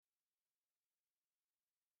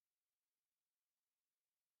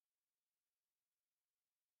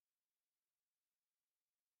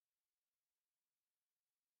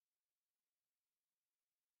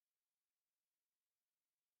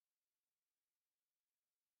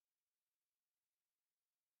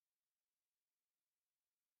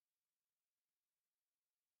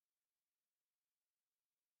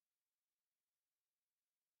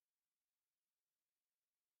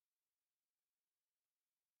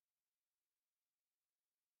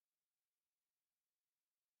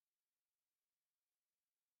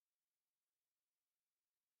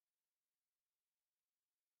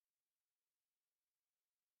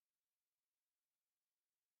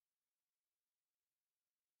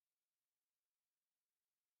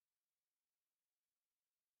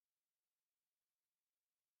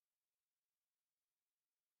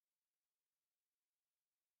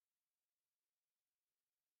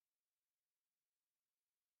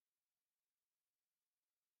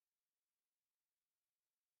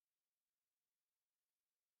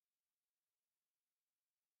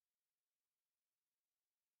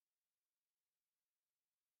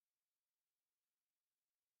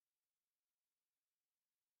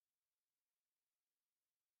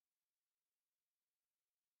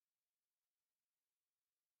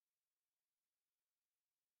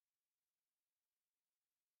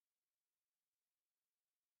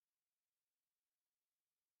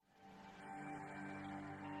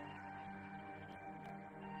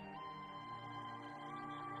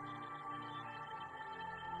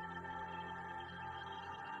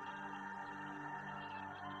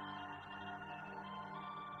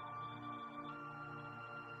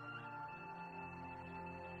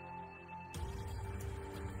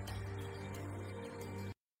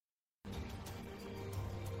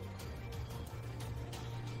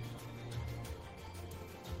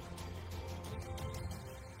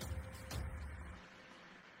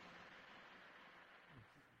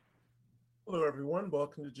Hello, everyone.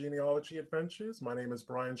 Welcome to Genealogy Adventures. My name is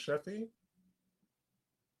Brian Sheffy.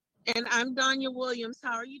 And I'm Danya Williams.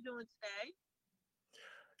 How are you doing today?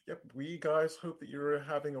 Yep, we guys hope that you're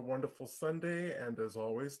having a wonderful Sunday. And as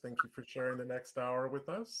always, thank you for sharing the next hour with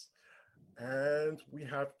us. And we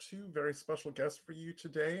have two very special guests for you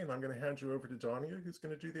today. And I'm going to hand you over to Danya, who's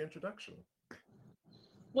going to do the introduction.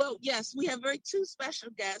 Well, yes, we have very two special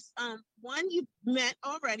guests. One you met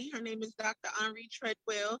already. Her name is Dr. Henri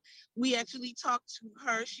Treadwell. We actually talked to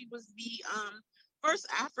her. She was the first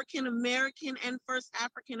African American and first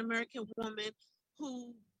African American woman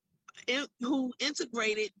who who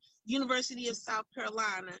integrated University of South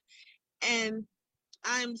Carolina. And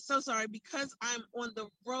I'm so sorry because I'm on the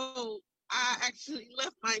road. I actually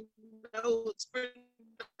left my notes for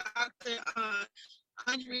Dr.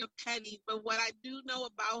 Andrea Petty, but what I do know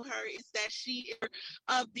about her is that she is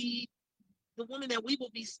of the woman that we will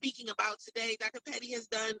be speaking about today. Dr. Petty has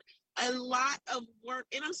done a lot of work,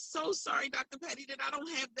 and I'm so sorry, Dr. Petty, that I don't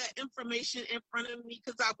have that information in front of me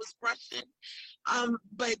because I was rushing.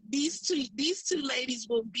 But these two ladies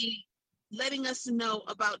will be letting us know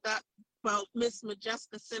about Miss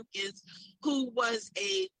Majeska Simpkins, who was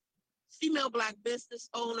a female Black business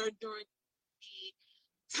owner during the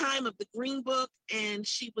time of the Green Book, and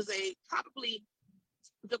she was probably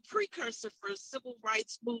the precursor for civil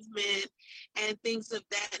rights movement and things of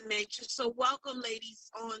that nature. So welcome, ladies,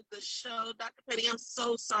 on the show. Dr. Petty, I'm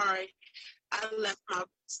so sorry I left my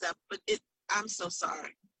stuff, but I'm so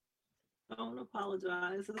sorry. Don't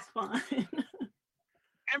apologize. It's fine.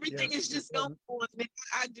 Everything is just going on.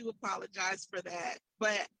 I do apologize for that,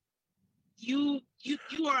 but you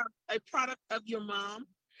are a product of your mom,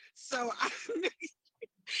 so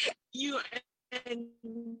you and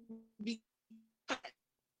be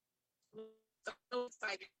so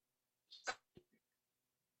excited.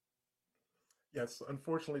 Yes,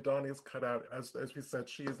 unfortunately, Donnie is cut out. As we said,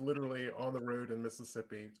 she is literally on the road in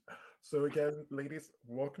Mississippi. So again, ladies,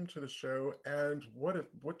 welcome to the show. And what a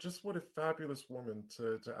fabulous woman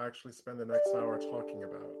to actually spend the next hour talking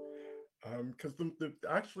about. Because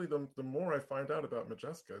the more I find out about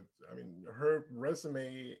Majeska, I mean, her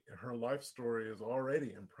resume, her life story is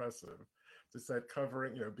already impressive. Just that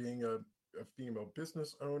covering, being a female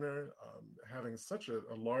business owner, having such a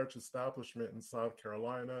large establishment in South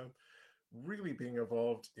Carolina, really being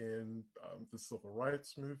involved in the civil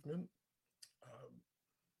rights movement. Um,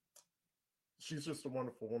 she's just a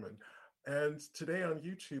wonderful woman. And today on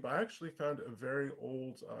YouTube, I actually found a very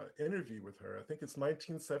old interview with her. I think it's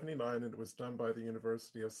 1979, and it was done by the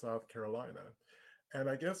University of South Carolina. And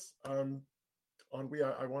I guess, I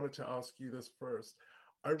wanted to ask you this first.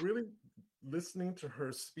 I really, listening to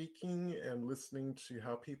her speaking and listening to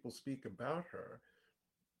how people speak about her,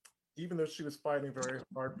 even though she was fighting very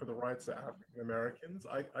hard for the rights of African Americans,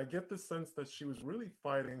 I get the sense that she was really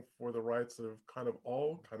fighting for the rights of kind of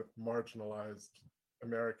all kind of marginalized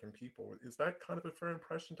American people. Is that kind of a fair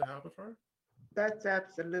impression to have of her? That's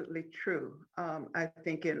absolutely true. I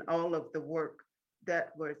think in all of the work that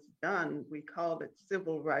was done, we called it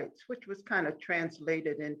civil rights, which was kind of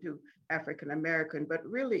translated into African American, but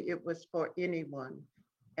really it was for anyone.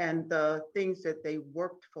 And the things that they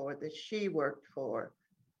worked for, that she worked for,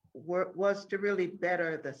 was to really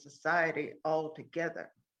better the society altogether.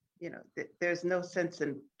 There's no sense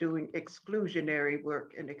in doing exclusionary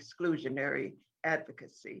work and exclusionary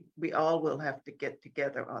advocacy. We all will have to get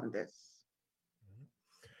together on this.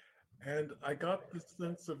 And I got the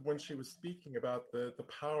sense of when she was speaking about the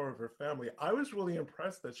power of her family, I was really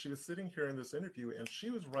impressed that she was sitting here in this interview and she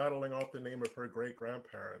was rattling off the name of her great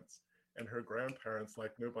grandparents and her grandparents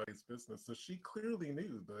like nobody's business. So she clearly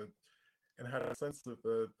knew and had a sense of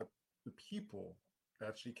the people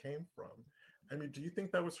that she came from. I mean, do you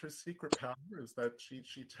think that was her secret power? Is that she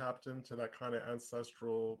tapped into that kind of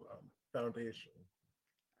ancestral foundation?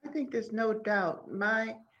 I think there's no doubt.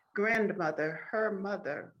 My grandmother, her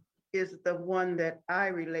mother, is the one that I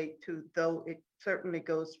relate to, though it certainly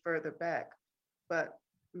goes further back. But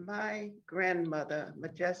my grandmother,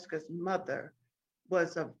 Majeska's mother,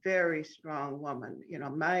 was a very strong woman.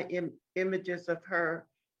 My images of her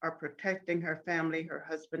are protecting her family. Her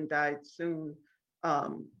husband died soon,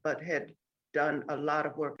 but had done a lot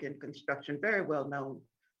of work in construction, very well known.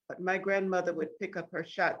 But my grandmother would pick up her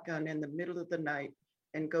shotgun in the middle of the night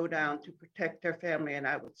and go down to protect her family. And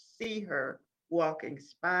I would see her walking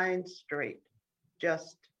spine straight,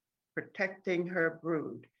 just protecting her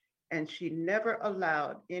brood. And she never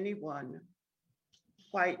allowed anyone,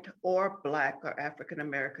 white or Black or African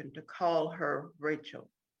American, to call her Rachel.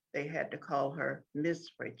 They had to call her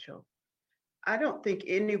Miss Rachel. I don't think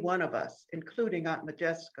any one of us, including Aunt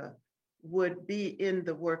Majeska, would be in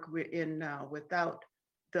the work we're in now without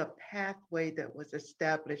the pathway that was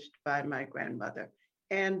established by my grandmother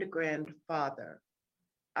and grandfather.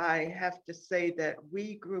 I have to say that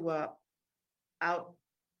we grew up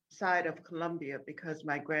outside of Columbia because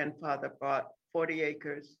my grandfather bought 40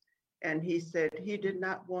 acres and he said he did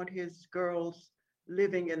not want his girls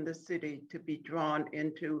living in the city to be drawn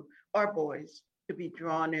into, or boys to be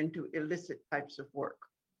drawn into illicit types of work.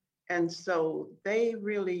 And so they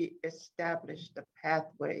really established the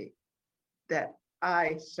pathway that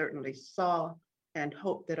I certainly saw and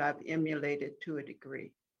hope that I've emulated to a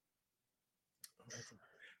degree.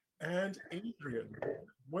 And Adrian,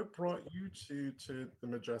 what brought you to the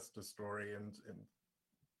Majesta story and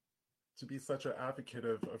to be such an advocate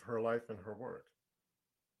of her life and her work?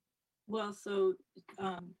 Well, so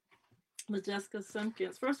Majeska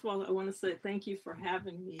Simpkins, first of all, I want to say thank you for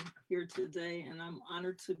having me here today, and I'm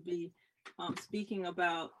honored to be speaking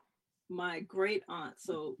about my great aunt.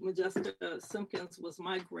 So Majeska Simpkins was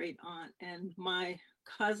my great aunt, and my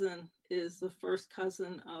cousin is the first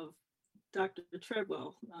cousin of Dr.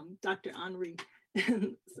 Treadwell, Dr. Henri.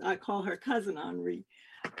 I call her cousin Henri.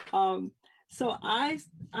 So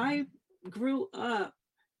I grew up,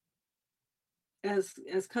 as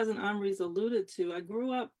cousin Henri's alluded to, I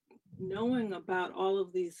grew up knowing about all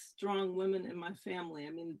of these strong women in my family. I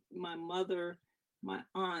mean, my mother, my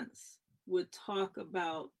aunts would talk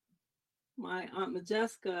about my Aunt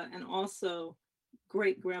Majeska and also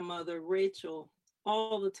great grandmother Rachel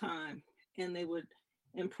all the time. And they would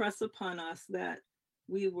impress upon us that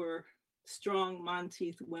we were strong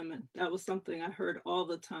Monteith women. That was something I heard all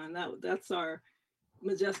the time. That's our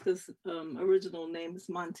Majeska's original name is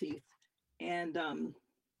Monteith. And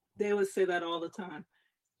they would say that all the time.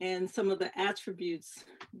 And some of the attributes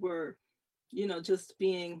were, just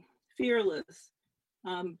being fearless,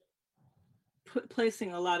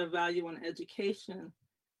 placing a lot of value on education,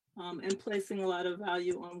 and placing a lot of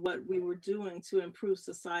value on what we were doing to improve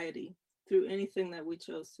society through anything that we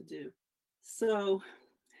chose to do. So,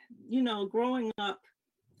 growing up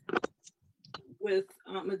with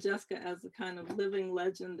Aunt Majeska as a kind of living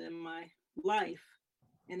legend in my life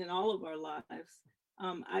and in all of our lives,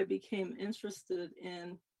 I became interested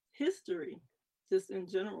in history, just in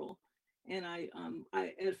general. And I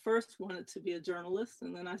at first wanted to be a journalist,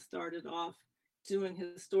 and then I started off doing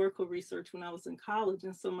historical research when I was in college.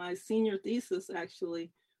 And so my senior thesis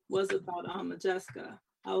actually was about Aunt Majeska.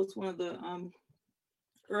 I was one of the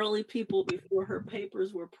early people before her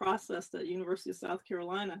papers were processed at University of South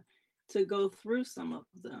Carolina to go through some of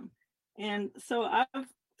them. And so I've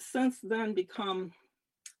since then become,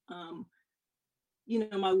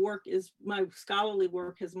 my scholarly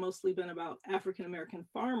work has mostly been about African-American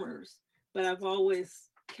farmers, but I've always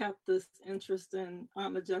kept this interest in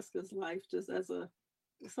Aunt Majeska's life just as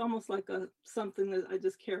it's almost like something that I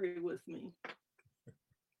just carry with me.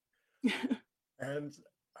 And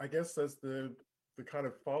I guess as the kind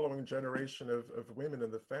of following generation of women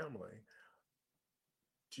in the family,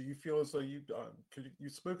 do you feel as though you've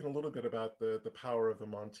spoken a little bit about the power of the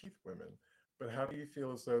Monteith women, but how do you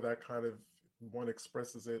feel as though that kind of one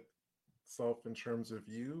expresses itself in terms of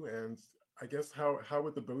you? And I guess how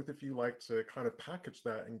would the both of you like to kind of package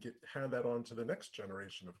that and hand that on to the next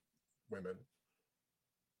generation of women?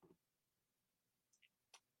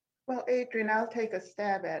 Well, Adrian, I'll take a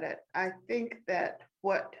stab at it. I think that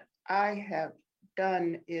what I have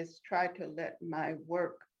done is try to let my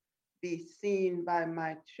work be seen by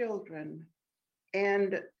my children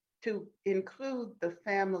and to include the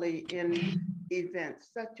family in events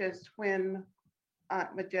such as when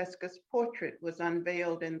Aunt Majeska's portrait was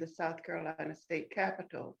unveiled in the South Carolina State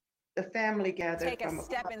Capitol. The family gathered Take a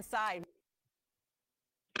step inside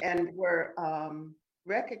and were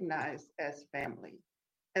recognized as family.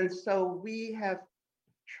 And so we have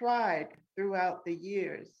tried throughout the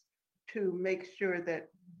years to make sure that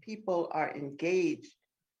people are engaged,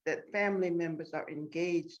 that family members are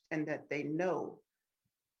engaged, and that they know.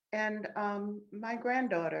 And my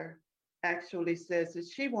granddaughter actually says that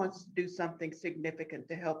she wants to do something significant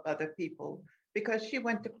to help other people because she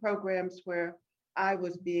went to programs where I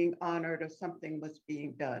was being honored or something was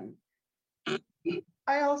being done.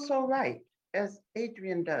 I also write, as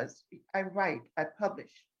Adrian does. I write, I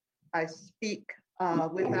publish, I speak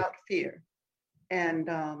without fear. And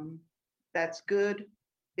that's good.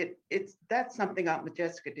 That's something Aunt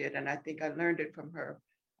Majeska did, and I think I learned it from her.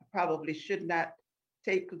 I probably should not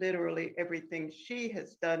take literally everything she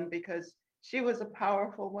has done because she was a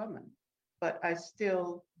powerful woman, but I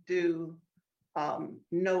still do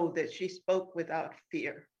know that she spoke without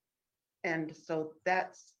fear. And so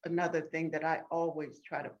that's another thing that I always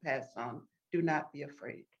try to pass on. Do not be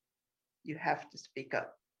afraid. you have to speak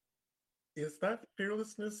up. Is that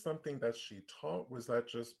fearlessness something that she taught? Was that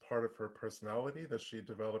just part of her personality that she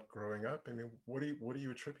developed growing up? I mean, what do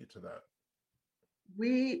you attribute to that?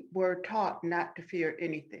 We were taught not to fear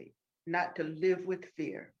anything, not to live with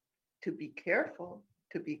fear, to be careful,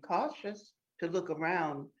 to be cautious, to look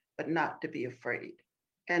around, but not to be afraid.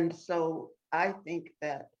 And so I think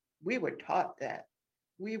that we were taught that.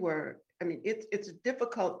 I mean, it's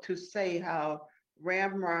difficult to say how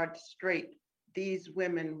ramrod straight these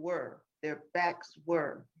women were, their backs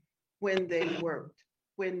were, when they worked,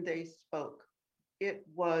 when they spoke. It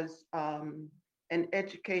was an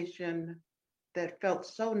education that felt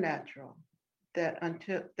so natural that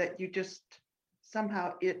until that you just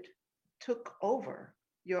somehow it took over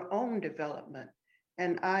your own development.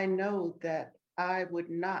 And I know that I would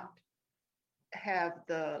not have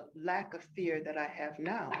the lack of fear that I have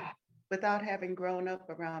now without having grown up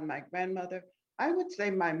around my grandmother. I would say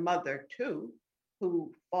my mother too,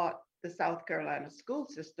 who fought the South Carolina school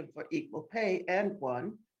system for equal pay and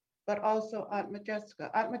won, but also Aunt Majeska.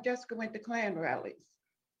 Aunt Majeska went to Klan rallies,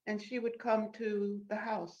 and she would come to the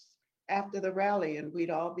house after the rally, and we'd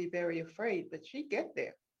all be very afraid, but she'd get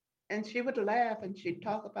there and she would laugh and she'd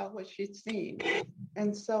talk about what she'd seen.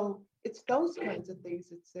 And so it's those kinds of things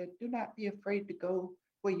that said, do not be afraid to go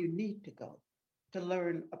where you need to go to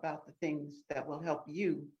learn about the things that will help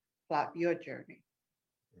you plot your journey.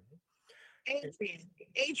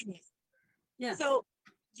 Adrian. Yes. So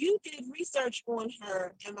you did research on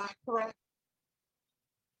her, am I correct?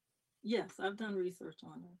 Yes, I've done research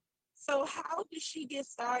on her. So how did she get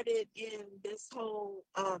started in this whole,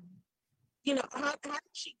 how did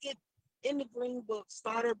she get in the Green Book,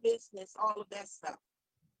 start her business, all of that stuff?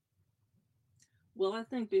 Well, I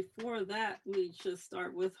think before that, we should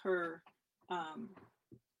start with her,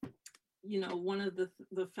 one of the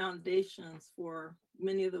foundations for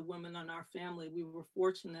many of the women in our family. We were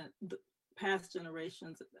fortunate, the past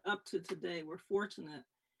generations up to today, we're fortunate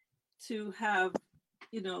to have,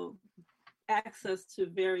 access to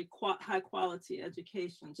very high quality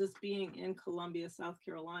education. Just being in Columbia, South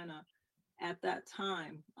Carolina at that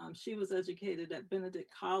time, she was educated at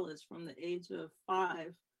Benedict College from the age of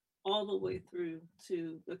 5 all the way through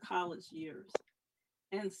to the college years.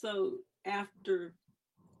 And so after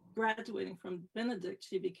graduating from Benedict,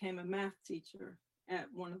 she became a math teacher at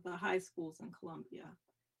one of the high schools in Columbia,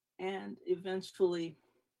 and eventually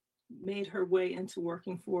made her way into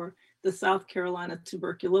working for the South Carolina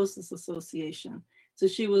Tuberculosis Association. So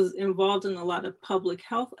she was involved in a lot of public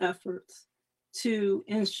health efforts to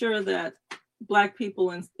ensure that Black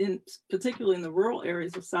people, in particularly in the rural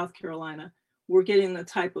areas of South Carolina, were getting the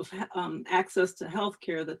type of access to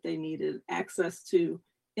healthcare that they needed, access to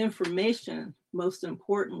information, most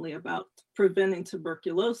importantly, about preventing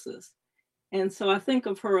tuberculosis. And so I think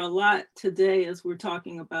of her a lot today as we're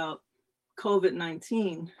talking about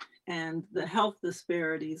COVID-19 and the health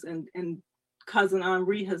disparities. And Cousin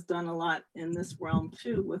Henri has done a lot in this realm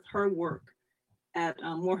too with her work at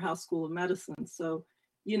Morehouse School of Medicine. So,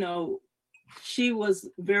 she was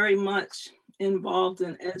very much involved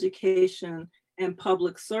in education and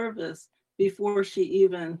public service before she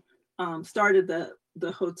even started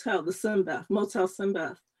the hotel, the Simbeth, Motel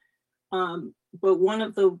Simbeth. But one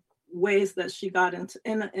of the ways that she got into,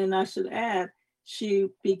 and I should add, she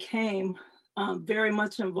became very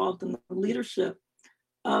much involved in the leadership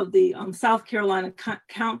of the South Carolina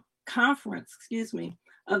Conference,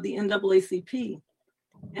 of the NAACP.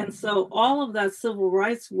 And so all of that civil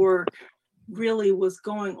rights work really was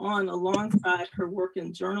going on alongside her work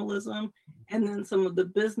in journalism, and then some of the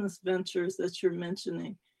business ventures that you're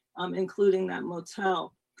mentioning, including that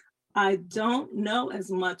motel. I don't know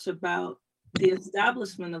as much about the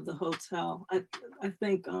establishment of the hotel. I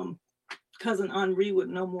think Cousin Henri would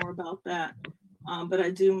know more about that, but I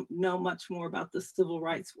do know much more about the civil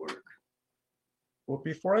rights work. Well,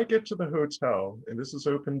 before I get to the hotel, and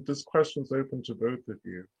this question's open to both of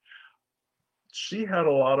you. She had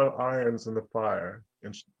a lot of irons in the fire,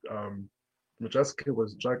 and Majeska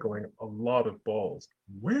was juggling a lot of balls.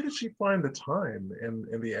 Where did she find the time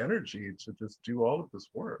and the energy to just do all of this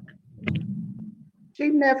work? She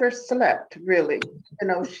never slept, really.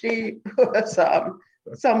 She was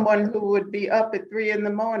someone who would be up at 3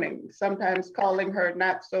 a.m, sometimes calling her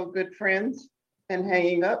not so good friends and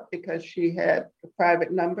hanging up because she had a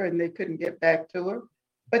private number and they couldn't get back to her.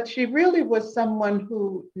 But she really was someone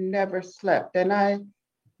who never slept. And I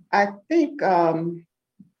think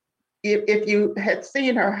if you had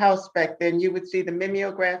seen her house back then, you would see the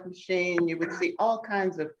mimeograph machine, you would see all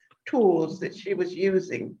kinds of tools that she was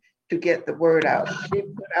using to get the word out. She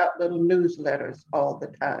put out little newsletters all the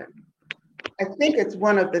time. I think it's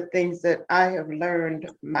one of the things that I have learned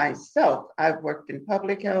myself. I've worked in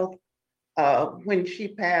public health. When she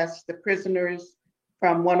passed, the prisoners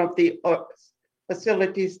from one of the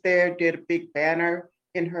facilities there did a big banner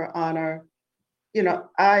in her honor. You know,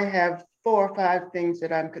 I have 4 or 5 things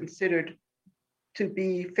that I'm considered to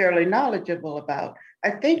be fairly knowledgeable about.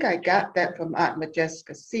 I think I got that from Aunt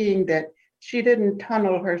Majeska, seeing that she didn't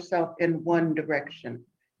tunnel herself in one direction.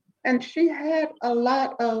 And she had a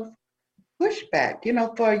lot of pushback. You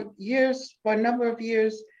know, for years, for a number of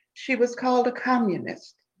years, she was called a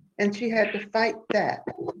communist, and she had to fight that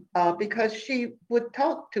because she would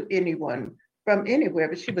talk to anyone from anywhere,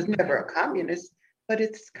 but she was never a communist. But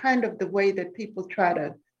it's kind of the way that people try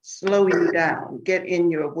to slow you down, get in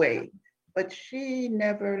your way. But she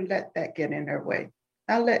never let that get in her way.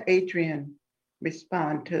 I'll let Adrienne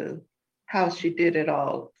respond to how she did it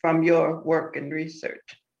all from your work and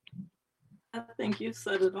research. I think you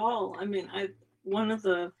said it all. I mean, one of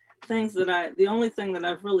the things the only thing that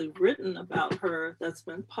I've really written about her that's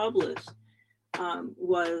been published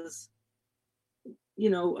was, you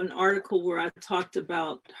know, an article where I talked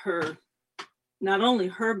about her, not only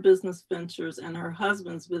her business ventures and her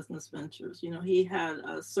husband's business ventures. You know, he had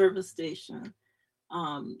a service station.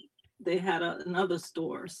 They had another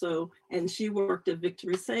store. So, and she worked at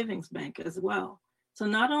Victory Savings Bank as well. So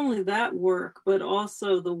not only that work, but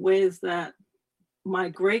also the ways that my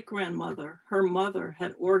great-grandmother, her mother,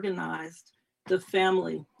 had organized the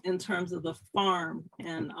family in terms of the farm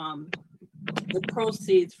and the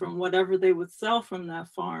proceeds from whatever they would sell from that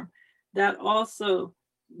farm, that also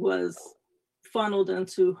was funneled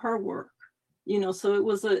into her work. You know, so it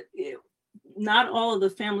was not all of the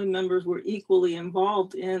family members were equally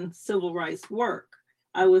involved in civil rights work.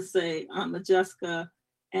 I would say Aunt Majeska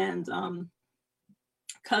and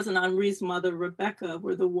Cousin Henri's mother, Rebecca,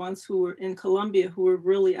 were the ones who were in Columbia who were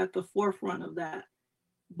really at the forefront of that.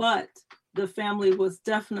 But the family was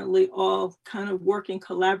definitely all kind of working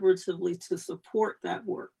collaboratively to support that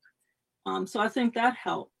work. So I think that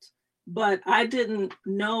helped. But I didn't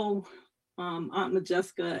know Aunt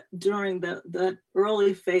Majeska during that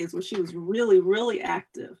early phase where she was really, really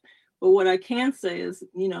active. But what I can say is,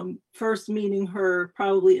 you know, first meeting her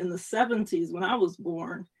probably in the 70s when I was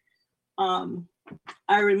born,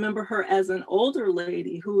 I remember her as an older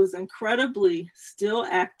lady who was incredibly still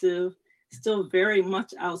active, still very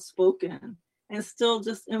much outspoken, and still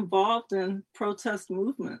just involved in protest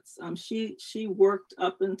movements. She worked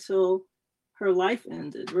up until her life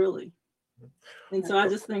ended, really. And so I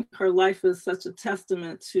just think her life is such a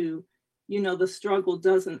testament to, you know, the struggle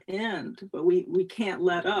doesn't end, but we can't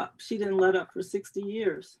let up. She didn't let up for 60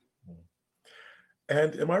 years.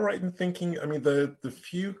 And am I right in thinking, I mean, the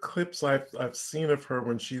few clips I've seen of her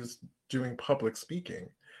when she's doing public speaking,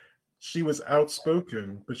 she was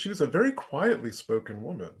outspoken, but she was a very quietly spoken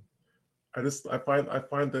woman. I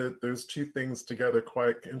find that those two things together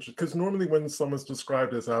quite interesting, because normally when someone's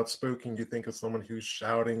described as outspoken, you think of someone who's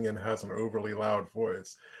shouting and has an overly loud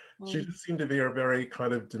voice. She just seemed to be a very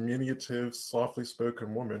kind of diminutive, softly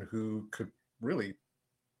spoken woman who could really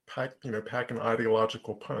pack an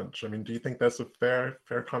ideological punch. I mean, do you think that's a fair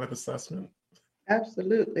kind of assessment?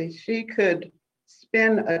 Absolutely. She could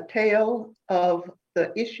spin a tale of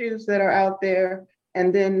the issues that are out there,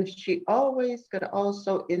 and then she always could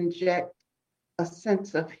also inject a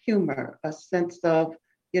sense of humor, a sense of,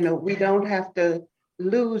 you know, we don't have to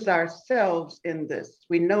lose ourselves in this.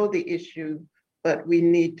 We know the issue, but we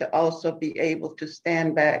need to also be able to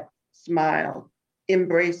stand back, smile,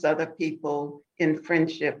 embrace other people in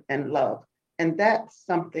friendship and love. And that's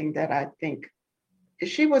something that I think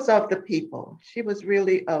she was of the people. She was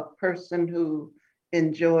really a person who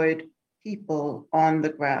enjoyed people on the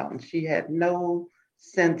ground. She had no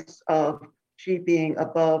sense of she being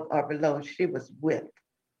above or below. She was with.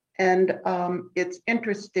 And it's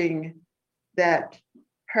interesting that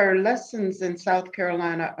her lessons in South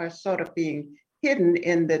Carolina are sort of being hidden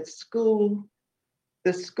in that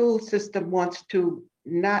the school system wants to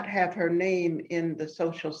not have her name in the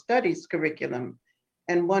social studies curriculum.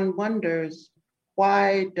 And one wonders,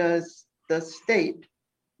 why does the state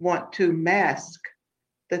want to mask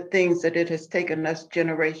the things that it has taken us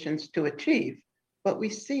generations to achieve? But we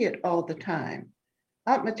see it all the time.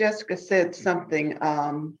 Aunt Majeska said something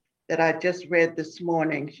that I just read this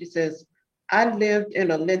morning. She says, I lived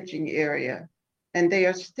in a lynching area and they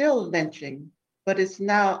are still lynching, but it's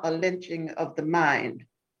now a lynching of the mind.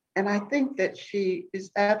 And I think that she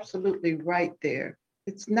is absolutely right there.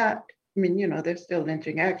 It's not, I mean, you know, they're still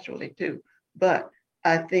lynching actually too, but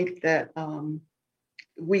I think that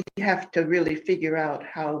we have to really figure out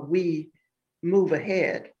how we move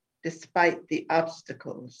ahead despite the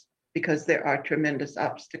obstacles. because there are tremendous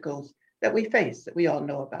obstacles that we face that we all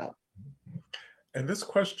know about. And this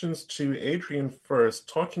question's to Adrienne first,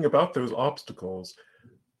 talking about those obstacles.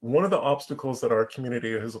 One of the obstacles that our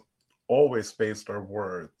community has always faced are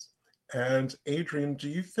words. And Adrienne, do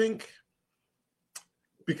you think,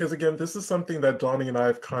 because again, this is something that Donnie and I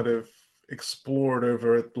have kind of explored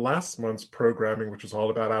over last month's programming, which was all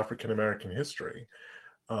about African American history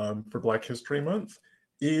for Black History Month,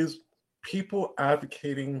 is people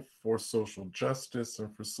advocating for social justice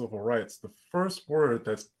and for civil rights. The first word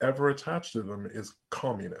that's ever attached to them is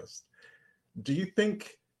communist. Do you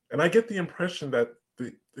think, and I get the impression that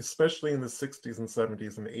especially in the 60s and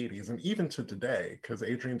 70s and 80s, and even to today, because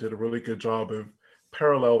Adrienne did a really good job of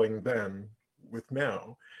paralleling then with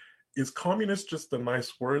now, is communist just a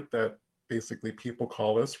nice word that basically people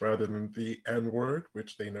call us rather than the N word,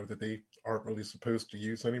 which they know that they aren't really supposed to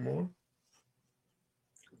use anymore?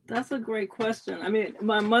 That's a great question. I mean,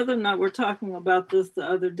 my mother and I were talking about this the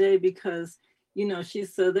other day because, you know, she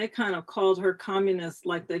said they kind of called her communist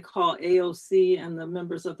like they call AOC and the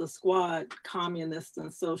members of the squad communist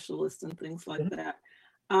and socialist and things like that.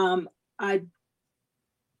 I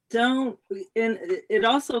don't, and it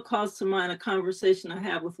also calls to mind a conversation I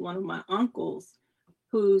had with one of my uncles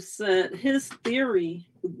who said his theory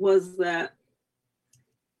was that,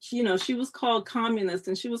 you know, she was called communist,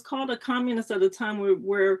 and she was called a communist at a time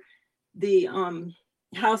where the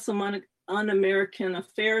House of Un-American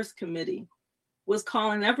Affairs Committee was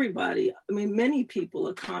calling everybody, I mean, many people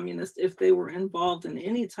a communist if they were involved in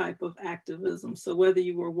any type of activism. So whether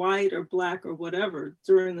you were white or Black or whatever,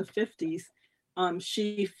 during the 50s,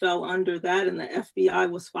 she fell under that, and the FBI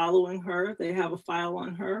was following her. They have a file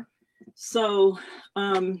on her. So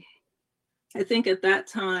I think at that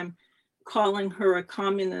time, calling her a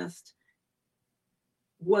communist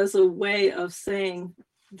was a way of saying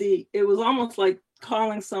it was almost like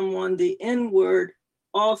calling someone the N-word,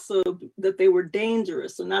 also that they were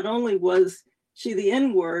dangerous. So not only was she the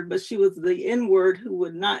N-word, but she was the N-word who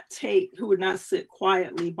would not sit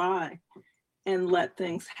quietly by and let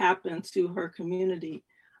things happen to her community.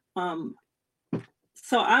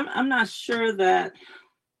 So I'm not sure that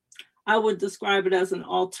I would describe it as an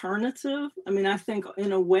alternative. I mean, I think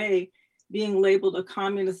in a way, being labeled a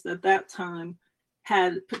communist at that time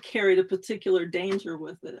carried a particular danger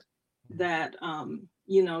with it, that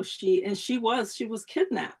you know, she was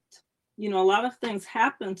kidnapped. You know, a lot of things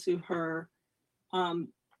happened to her, and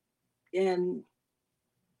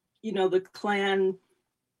you know, the Klan,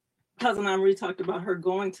 Cousin Henri talked about her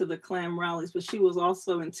going to the Klan rallies, but she was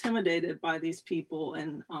also intimidated by these people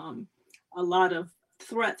and a lot of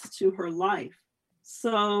threats to her life.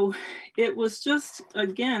 So it was just,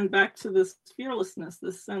 again, back to this fearlessness,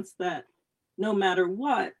 this sense that no matter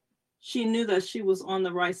what, she knew that she was on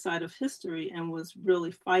the right side of history and was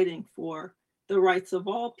really fighting for the rights of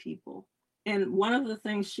all people. And one of the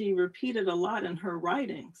things she repeated a lot in her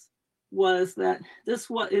writings was that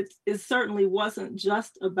it certainly wasn't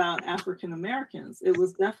just about African Americans. It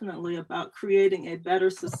was definitely about creating a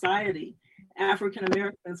better society. African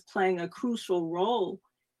Americans playing a crucial role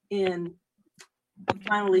in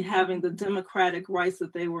finally having the democratic rights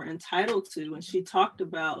that they were entitled to. And she talked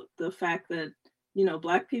about the fact that, you know,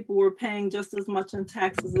 Black people were paying just as much in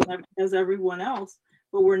taxes as everyone else,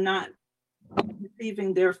 but were not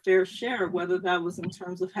receiving their fair share, whether that was in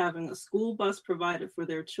terms of having a school bus provided for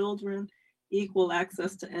their children, equal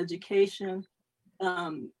access to education,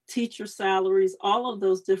 teacher salaries, all of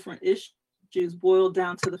those different issues boiled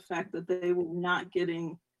down to the fact that they were not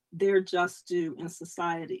getting their just due in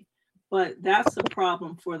society. But that's a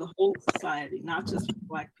problem for the whole society, not just for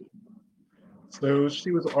Black people. So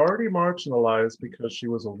she was already marginalized because she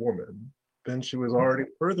was a woman. Then she was already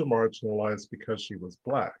further marginalized because she was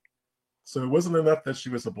Black. So it wasn't enough that she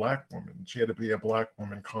was a Black woman. She had to be a Black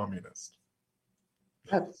woman communist.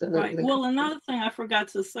 Absolutely. Right. Well, another thing I forgot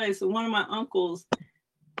to say, so one of my uncles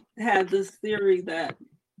had this theory that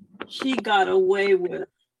she got away with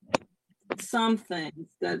some things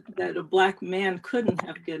that a Black man couldn't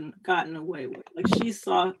have gotten away with. Like he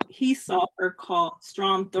saw her call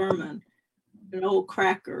Strom Thurmond an old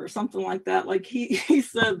cracker or something like that. Like he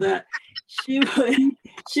said that she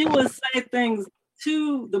would say things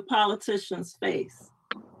to the politician's face.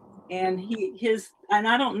 And and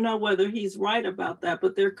I don't know whether he's right about that,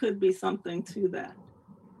 but there could be something to that.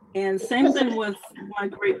 And same thing with my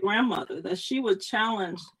great grandmother, that she would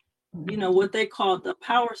challenge, you know, what they called the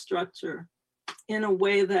power structure in a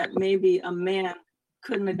way that maybe a man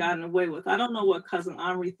couldn't have gotten away with. I don't know what Cousin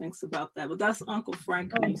Henri thinks about that, but that's Uncle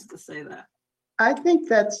Frank who used to say that. I think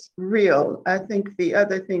that's real. I think the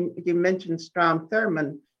other thing you mentioned, Strom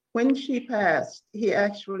Thurmond, when she passed, he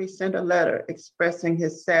actually sent a letter expressing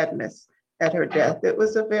his sadness at her death. It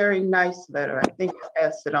was a very nice letter. I think he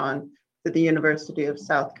passed it on to the University of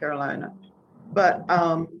South Carolina. But,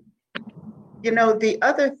 the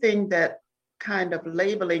other thing that kind of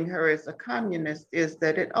labeling her as a communist is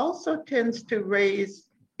that it also tends to raise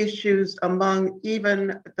issues among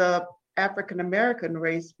even the African American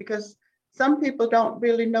race, because some people don't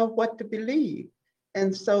really know what to believe.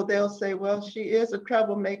 And so they'll say, well, she is a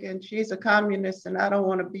troublemaker and she's a communist, and I don't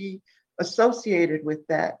want to be associated with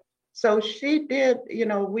that. So she did,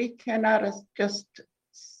 we cannot just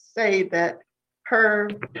say that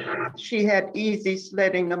she had easy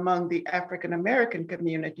sledding among the African American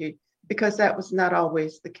community, because that was not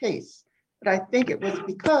always the case. But I think it was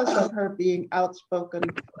because of her being outspoken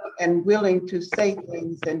and willing to say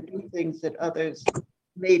things and do things that others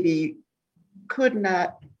maybe could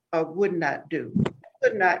not or would not do.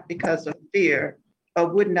 Could not because of fear, or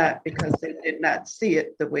would not because they did not see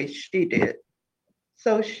it the way she did.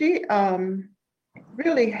 So she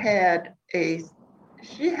really had a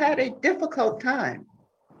difficult time.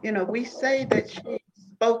 We say that she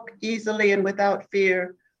spoke easily and without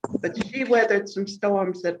fear, but she weathered some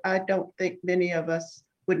storms that I don't think many of us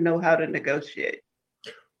would know how to negotiate.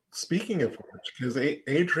 Speaking of which, because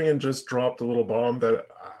Adrienne just dropped a little bomb that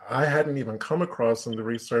I hadn't even come across in the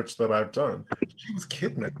research that I've done. She was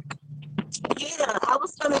kidnapped. Yeah, I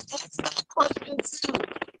was going to ask that question too.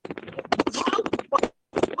 What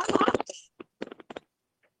happened?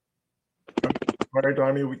 All right,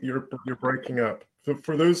 Donnie, you're breaking up.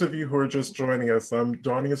 For those of you who are just joining us,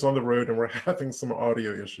 Donnie is on the road and we're having some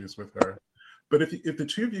audio issues with her. But if the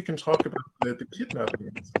two of you can talk about the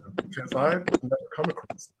kidnapping incident, because I've never come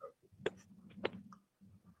across that.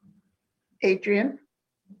 Adrienne?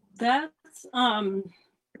 That's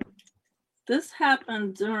this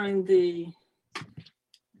happened during the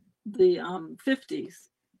 50s,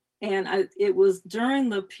 and it was during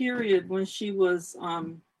the period when she was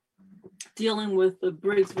dealing with the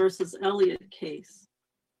Briggs versus Elliott case.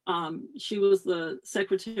 She was the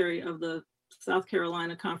secretary of the South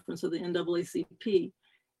Carolina Conference of the NAACP,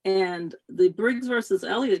 and the Briggs versus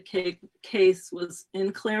Elliott case was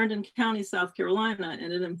in Clarendon County, South Carolina,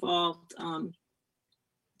 and it involved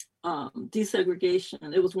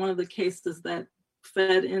desegregation. It was one of the cases that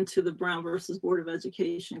fed into the Brown versus Board of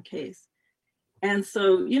Education case. And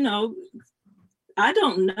so, I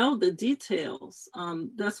don't know the details.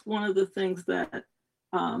 That's one of the things that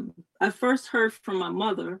I first heard from my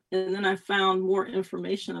mother, and then I found more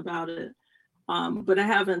information about it. But I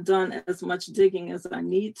haven't done as much digging as I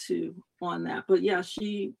need to on that. But yeah,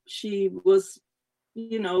 she was,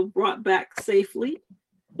 brought back safely,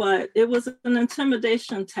 but it was an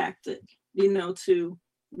intimidation tactic, to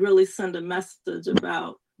really send a message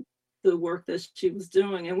about the work that she was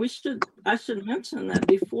doing. And I should mention that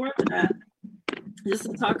before that, just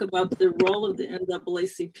to talk about the role of the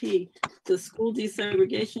NAACP, the school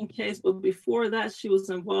desegregation case, but before that, she was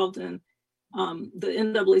involved in the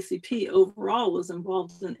NAACP overall was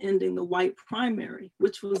involved in ending the white primary,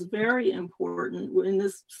 which was very important. And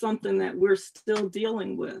this is something that we're still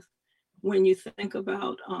dealing with when you think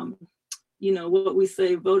about, what we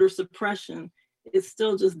say voter suppression. It's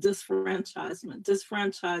still just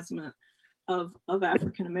disfranchisement of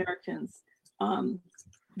African Americans.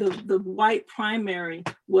 The white primary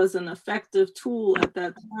was an effective tool at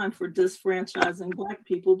that time for disfranchising Black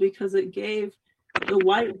people, because it gave the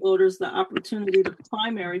white voters the opportunity to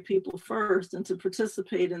primary people first and to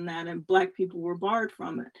participate in that, and Black people were barred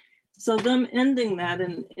from it. So them ending that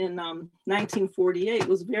in 1948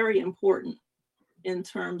 was very important in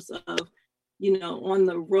terms of, on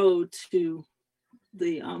the road to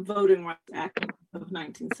the Voting Rights Act of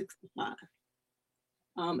 1965.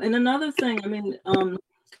 And another thing,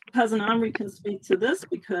 Cousin Henri can speak to this,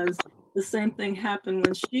 because the same thing happened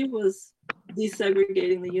when she was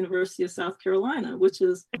desegregating the University of South Carolina, which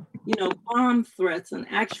is, bomb threats and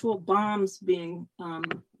actual bombs being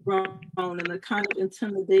thrown, and the kind of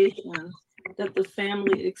intimidation that the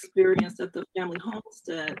family experienced at the family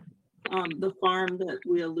homestead, the farm that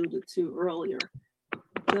we alluded to earlier.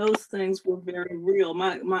 Those things were very real.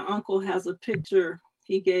 My uncle has a picture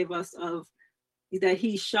he gave us that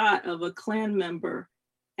he shot of a Klan member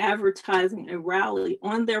advertising a rally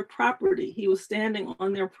on their property. He was standing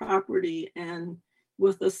on their property and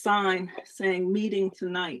with a sign saying "meeting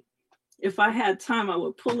tonight." If I had time, I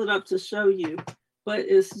would pull it up to show you, but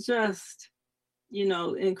it's just,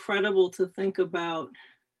 incredible to think about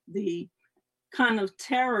the kind of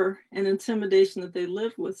terror and intimidation that they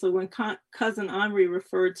lived with. So when Cousin Henri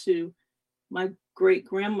referred to my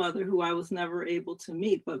great-grandmother, who I was never able to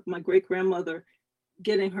meet, but my great-grandmother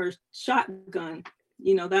getting her shotgun.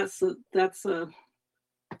 You know, that's a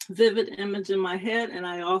vivid image in my head. And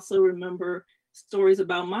I also remember stories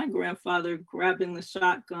about my grandfather grabbing the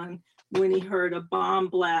shotgun when he heard a bomb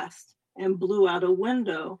blast and blew out a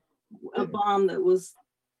window, a bomb that was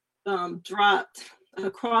dropped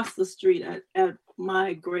across the street at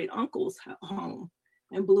my great uncle's home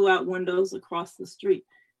and blew out windows across the street.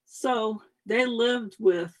 So they lived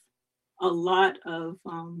with a lot of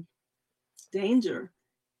danger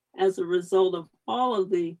as a result of all of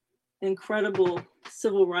the incredible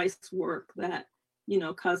civil rights work that, you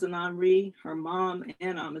know, cousin Henri, her mom,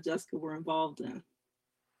 and Aunt Modjeska were involved in.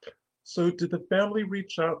 So did the family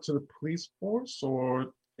reach out to the police force,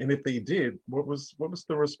 and if they did, what was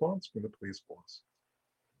the response from the police force?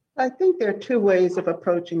 I think there are two ways of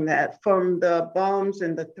approaching that. From the bombs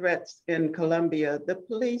and the threats in Colombia, the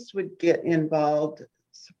police would get involved,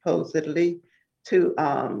 supposedly, to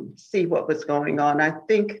see what was going on. I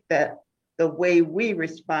think that the way we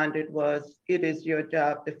responded was, it is your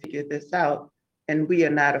job to figure this out, and we are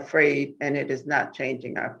not afraid, and it is not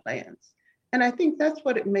changing our plans. And I think that's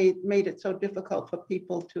what it made it so difficult for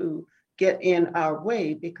people to get in our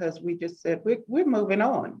way, because we just said, we're moving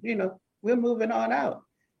on, you know, we're moving on out.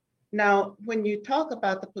 Now, when you talk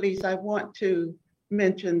about the police, I want to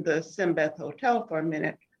mention the Simbeth Hotel for a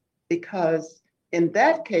minute, because in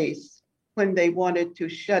that case, when they wanted to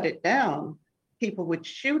shut it down, people would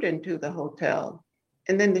shoot into the hotel.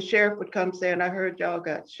 And then the sheriff would come saying, I heard y'all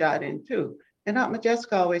got shot in too. And Aunt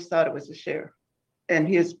Modjeska always thought it was the sheriff and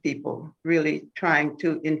his people really trying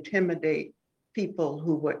to intimidate people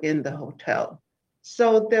who were in the hotel.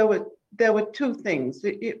 So there were two things.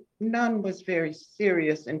 None was very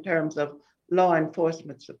serious in terms of law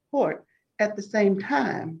enforcement support. At the same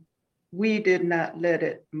time, we did not let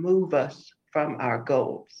it move us from our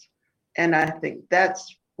goals. And I think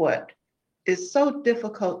that's what is so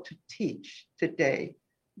difficult to teach today,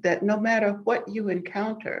 that no matter what you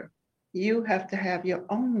encounter, you have to have your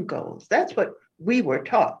own goals. That's what we were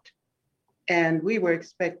taught, and we were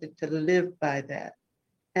expected to live by that.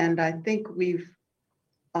 And I think we've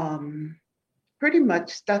pretty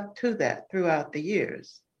much stuck to that throughout the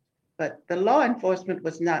years. But the law enforcement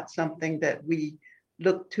was not something that we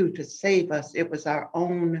looked to save us. It was our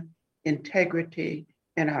own integrity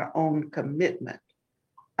and our own commitment.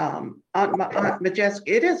 Aunt Modjeska,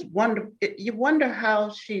 it is wonderful. You wonder how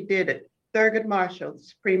she did it. Thurgood Marshall, the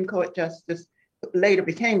Supreme Court Justice, later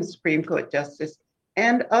became the Supreme Court Justice,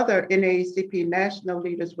 and other NAACP national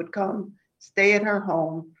leaders would come, stay at her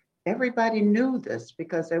home. Everybody knew this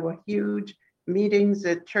because there were huge meetings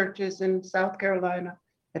at churches in South Carolina,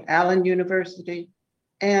 at Allen University,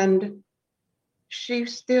 and she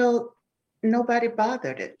still, nobody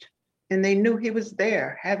bothered it. And they knew he was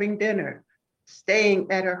there having dinner, staying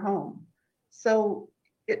at her home. So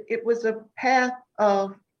it was a path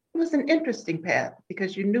of, it was an interesting path,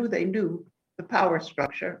 because you knew they knew the power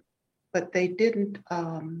structure, but they didn't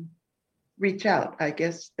reach out. I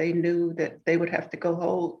guess they knew that they would have to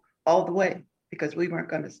go all the way, because we weren't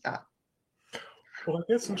going to stop. Well,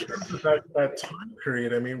 I guess in terms of that time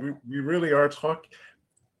period, I mean, we really are talking,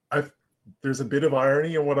 there's a bit of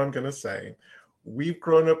irony in what I'm going to say. We've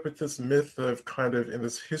grown up with this myth of kind of in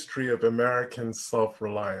this history of American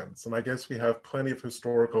self-reliance. And I guess we have plenty of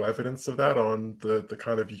historical evidence of that on the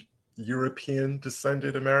kind of European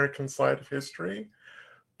descended American side of history.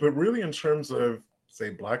 But really in terms of, say,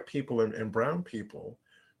 Black people and brown people,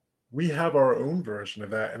 we have our own version of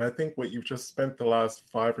that. And I think what you've just spent the last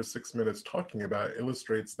 5 or 6 minutes talking about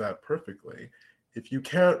illustrates that perfectly. If you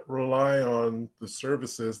can't rely on the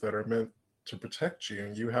services that are meant to protect you,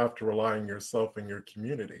 and you have to rely on yourself and your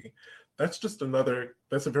community, that's just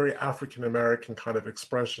that's a very African-American kind of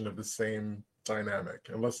expression of the same dynamic,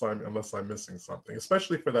 unless I'm missing something,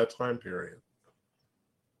 especially for that time period.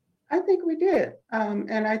 I think we did.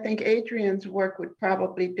 And I think Adrienne's work would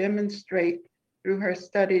probably demonstrate through her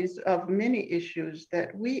studies of many issues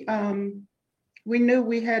that we knew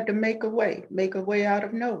we had to make a way out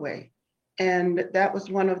of no way. And that was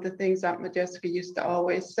one of the things Aunt Modjeska used to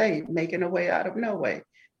always say, making a way out of no way.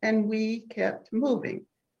 And we kept moving.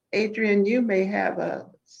 Adrienne, you may have a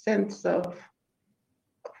sense of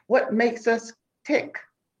what makes us tick,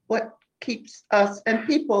 what keeps us, and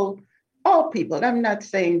people, all people, I'm not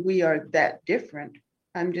saying we are that different.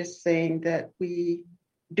 I'm just saying that we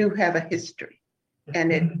do have a history,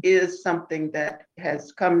 and it is something that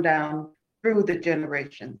has come down through the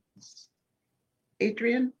generations.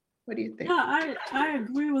 Adrienne? What do you think? Yeah, I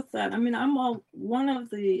agree with that. I mean, one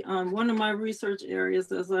of my research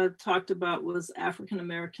areas, as I talked about, was African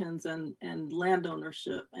Americans and land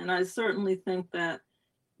ownership. And I certainly think that,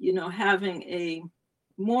 you know, having a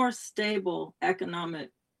more stable economic,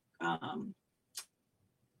 um,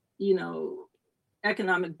 you know,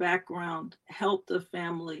 economic background helped the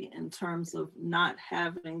family in terms of not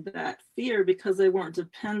having that fear because they weren't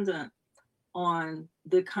dependent on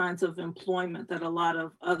the kinds of employment that a lot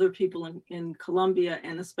of other people in Columbia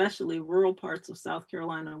and especially rural parts of South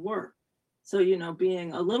Carolina were. So, you know,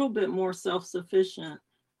 being a little bit more self-sufficient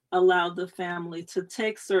allowed the family to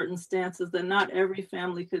take certain stances that not every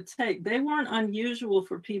family could take. They weren't unusual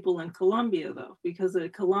for people in Columbia though, because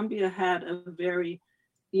Columbia had a very,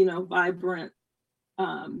 you know, vibrant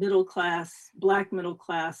Black middle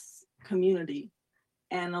class community,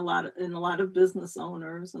 and a lot of business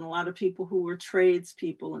owners and a lot of people who were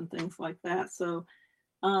tradespeople and things like that. So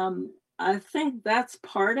I think that's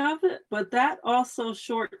part of it, but that also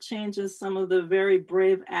shortchanges some of the very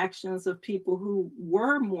brave actions of people who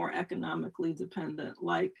were more economically dependent,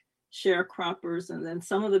 like sharecroppers, and then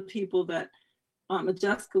some of the people that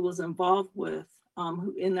Jessica was involved with,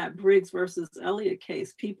 who in that Briggs versus Elliott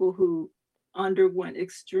case, people who underwent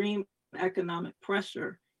extreme economic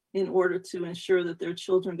pressure in order to ensure that their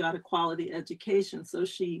children got a quality education. So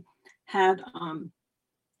she had,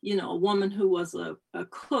 you know, a woman who was a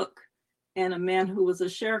cook and a man who was a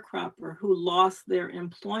sharecropper who lost their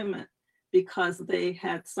employment because they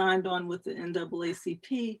had signed on with the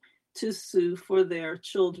NAACP to sue for their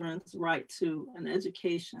children's right to an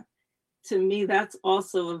education. To me, that's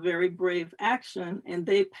also a very brave action, and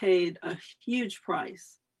they paid a huge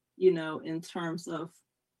price, you know, in terms of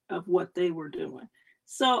what they were doing.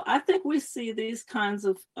 So I think we see these kinds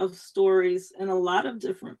of stories in a lot of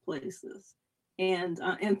different places. And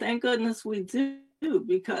thank goodness we do,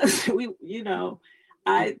 because we, you know,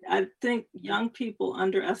 I think young people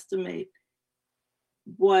underestimate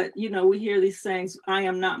what, you know, we hear these sayings, I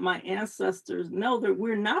am not my ancestors. No, that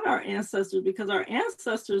we're not our ancestors, because our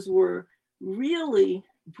ancestors were really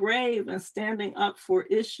brave and standing up for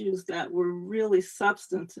issues that were really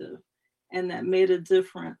substantive and that made a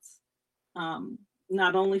difference,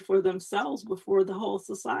 not only for themselves, but for the whole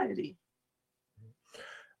society.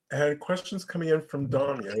 And questions coming in from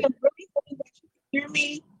Danya. I'm really hoping that you can hear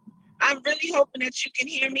me. I'm really hoping that you can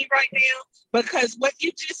hear me right now, because what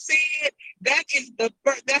you just said, that's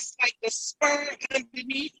like the spur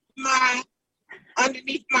underneath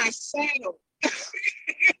my saddle.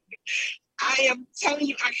 I am telling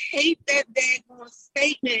you, I hate that daggone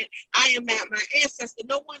statement. I am not my ancestor.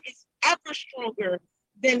 No one is ever stronger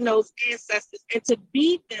than those ancestors, and to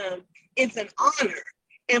beat them is an honor.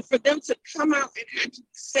 And for them to come out and have to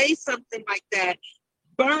say something like that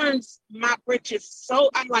burns my britches. So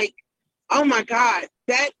I'm like, oh my God,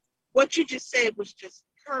 what you just said was just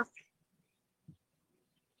perfect.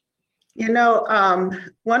 You know,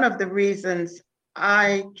 one of the reasons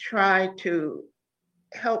I try to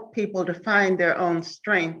help people to find their own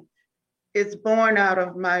strength is born out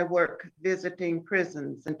of my work visiting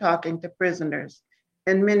prisons and talking to prisoners,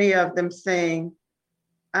 and many of them saying,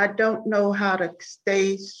 I don't know how to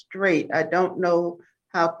stay straight. I don't know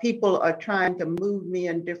how people are trying to move me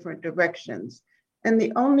in different directions. And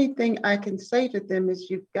the only thing I can say to them is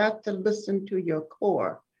you've got to listen to your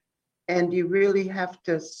core, and you really have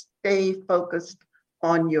to stay focused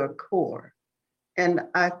on your core. And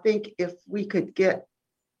I think if we could get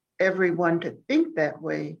everyone to think that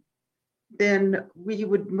way, then we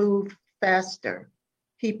would move faster.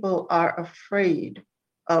 People are afraid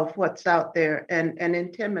of what's out there and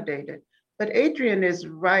intimidated. But Adrian is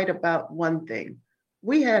right about one thing.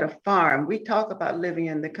 We had a farm. We talk about living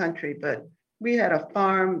in the country, but we had a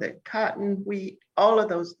farm that cotton, wheat, all of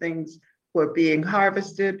those things were being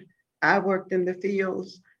harvested. I worked in the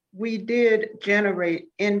fields. We did generate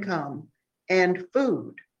income and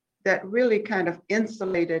food that really kind of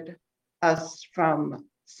insulated us from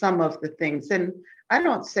some of the things. And I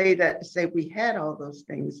don't say that to say we had all those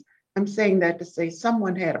things. I'm saying that to say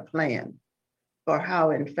someone had a plan for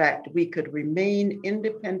how, in fact, we could remain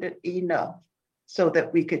independent enough so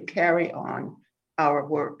that we could carry on our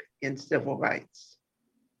work in civil rights.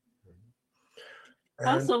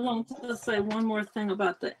 I also want to say one more thing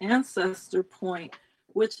about the ancestor point,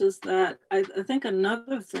 which is that I think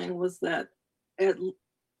another thing was that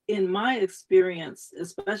in my experience,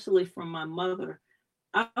 especially from my mother,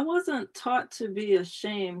 I wasn't taught to be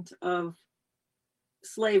ashamed of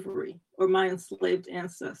slavery or my enslaved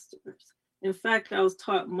ancestors. In fact, I was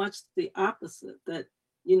taught much the opposite, that,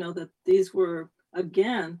 you know, that these were,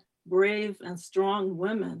 again, brave and strong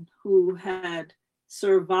women who had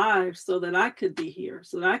survived so that I could be here,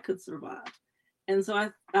 so that I could survive. And so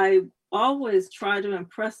I always try to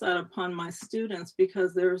impress that upon my students,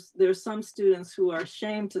 because there's some students who are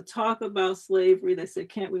ashamed to talk about slavery. They say,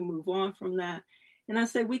 can't we move on from that? And I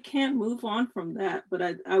say, we can't move on from that, but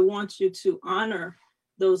I want you to honor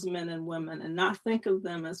those men and women and not think of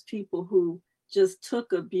them as people who just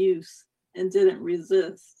took abuse and didn't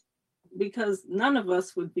resist, because none of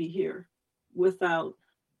us would be here without,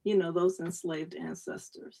 those enslaved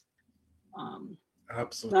ancestors. A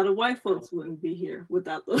Absolutely. lot of white folks wouldn't be here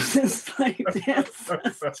without those enslaved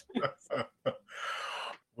ancestors.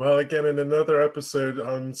 Well, again, in another episode,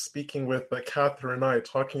 I'm speaking with Catherine Knight,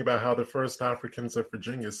 talking about how the first Africans of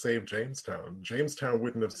Virginia saved Jamestown. Jamestown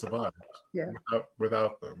wouldn't have survived Yeah.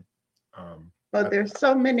 without them. Well, there's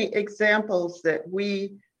so many examples that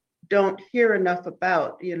we don't hear enough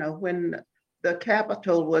about. When the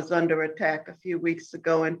Capitol was under attack a few weeks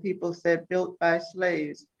ago and people said built by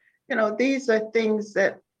slaves, these are things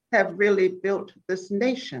that have really built this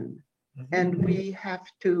nation. And we have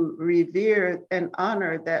to revere and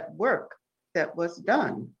honor that work that was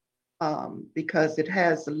done, because it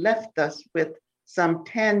has left us with some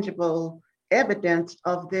tangible evidence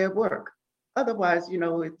of their work. Otherwise,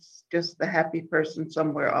 it's just the happy person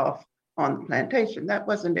somewhere off on the plantation. That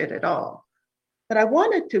wasn't it at all. But I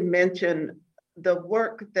wanted to mention the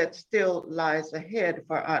work that still lies ahead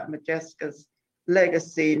for Aunt Modjeska's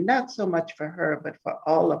legacy, not so much for her, but for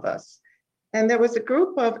all of us. And there was a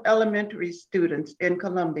group of elementary students in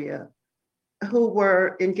Columbia who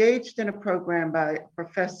were engaged in a program by a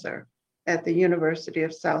professor at the University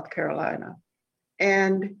of South Carolina.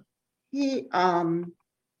 And he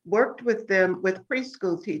worked with them, with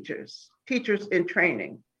preschool teachers in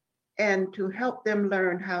training, and to help them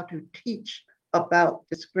learn how to teach about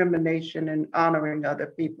discrimination and honoring other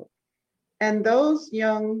people. And those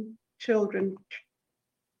young children,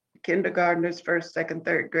 kindergartners, first, second,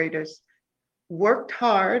 third graders, worked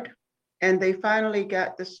hard, and they finally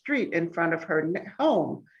got the street in front of her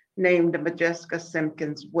home named Modjeska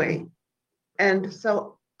Simpkins Way. And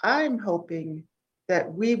so I'm hoping that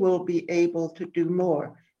we will be able to do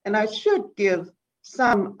more. And I should give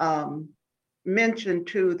some mention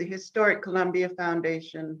to the Historic Columbia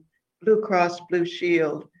Foundation, Blue Cross Blue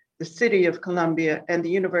Shield, the City of Columbia, and the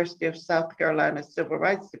University of South Carolina Civil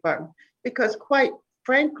Rights Department, because quite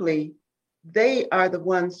frankly, they are the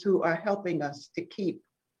ones who are helping us to keep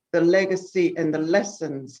the legacy and the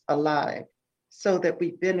lessons alive so that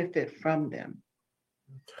we benefit from them.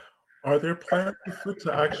 Are there plans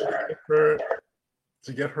to actually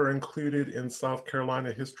get her included in South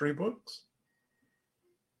Carolina history books?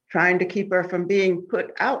 Trying to keep her from being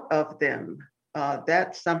put out of them.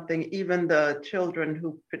 That's something even the children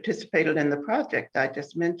who participated in the project I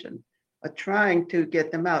just mentioned are trying to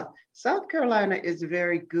get them out. South Carolina is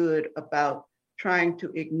very good about trying to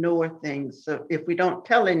ignore things. So if we don't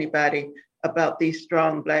tell anybody about these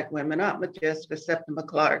strong Black women, Aunt Modjeska, Septima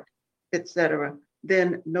Clark, etc.,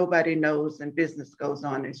 then nobody knows and business goes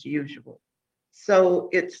on as usual. So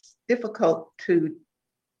it's difficult to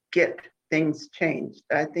get things changed.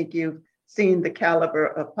 I think you've seen the caliber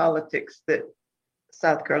of politics that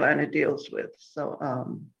South Carolina deals with.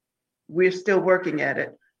 So we're still working at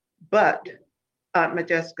it. But Aunt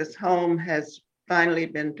Modjeska's home has finally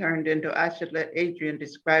been turned into, I should let Adrienne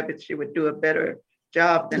describe it, she would do a better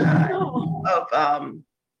job than I, of,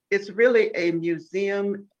 it's really a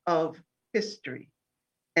museum of history.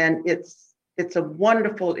 And it's a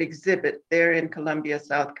wonderful exhibit there in Columbia,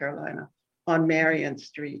 South Carolina, on Marion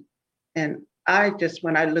Street. And I just,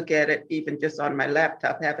 when I look at it, even just on my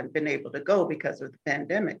laptop, haven't been able to go because of the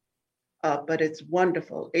pandemic. But it's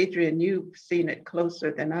wonderful. Adrienne, you've seen it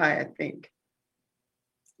closer than I think.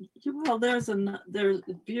 Well, there's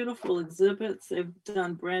beautiful exhibits. They've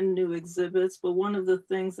done brand new exhibits. But one of the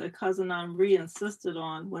things that Cousin Henri insisted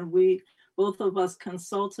on when both of us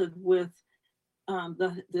consulted with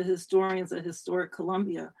the historians at Historic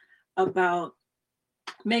Columbia about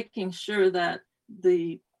making sure that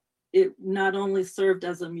it not only served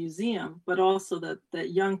as a museum, but also that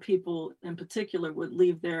young people in particular would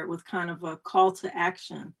leave there with kind of a call to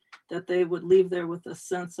action, that they would leave there with a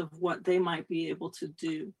sense of what they might be able to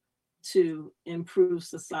do to improve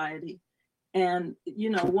society. And,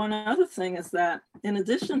 one other thing is that in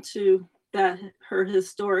addition to that, her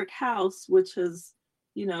historic house, which has,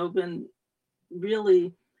 been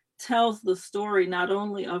really tells the story not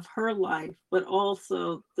only of her life, but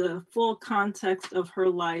also the full context of her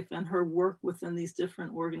life and her work within these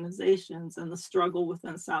different organizations and the struggle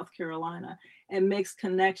within South Carolina, and makes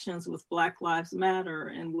connections with Black Lives Matter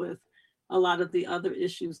and with a lot of the other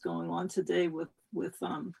issues going on today with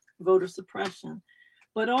voter suppression.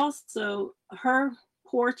 But also her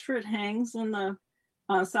portrait hangs in the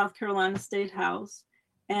South Carolina State House.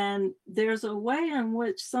 And there's a way in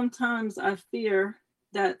which sometimes I fear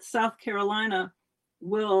that South Carolina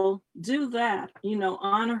will do that,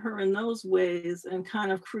 honor her in those ways and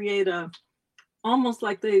kind of create almost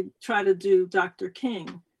like they try to do Dr.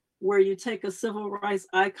 King, where you take a civil rights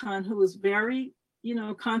icon who was very,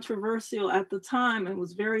 controversial at the time and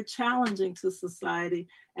was very challenging to society,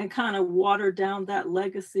 and kind of water down that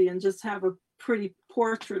legacy and just have a pretty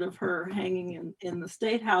portrait of her hanging in the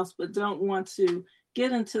State House, but don't want to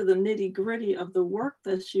get into the nitty gritty of the work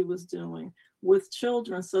that she was doing with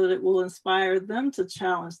children so that it will inspire them to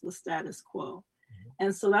challenge the status quo.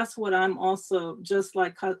 And so that's what I'm also, just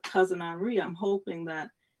like Cousin Henri, I'm hoping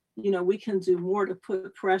that, we can do more to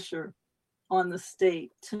put pressure on the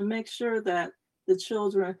state to make sure that the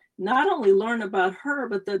children not only learn about her,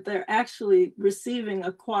 but that they're actually receiving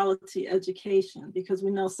a quality education, because we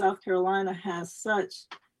know South Carolina has such,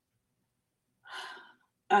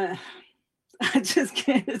 I just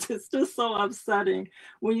can't, it's just so upsetting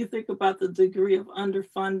when you think about the degree of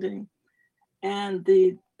underfunding and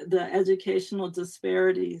the educational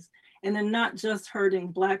disparities. And they're not just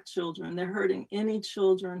hurting Black children, they're hurting any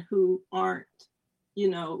children who aren't,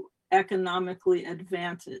 economically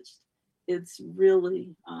advantaged. It's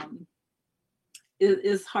really, it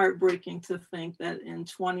is heartbreaking to think that in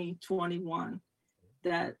 2021,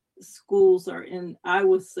 that schools are in, I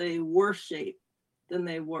would say, worse shape than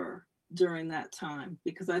they were during that time,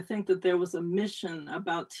 because I think that there was a mission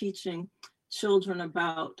about teaching children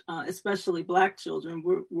about, especially Black children,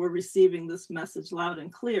 were receiving this message loud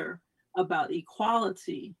and clear about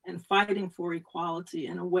equality and fighting for equality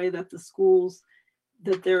in a way that the schools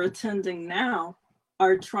that they're attending now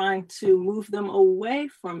are trying to move them away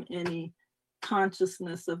from any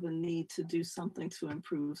consciousness of a need to do something to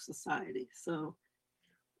improve society. So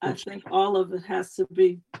I think all of it has to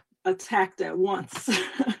be attacked at once.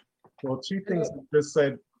 Well, two things you just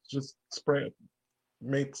said just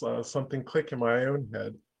makes something click in my own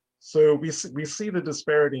head. So we see the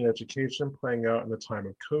disparity in education playing out in the time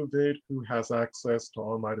of COVID. Who has access to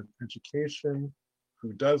online education?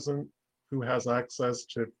 Who doesn't? Who has access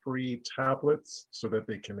to free tablets so that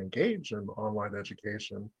they can engage in online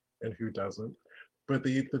education, and who doesn't? But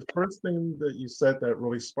the first thing that you said that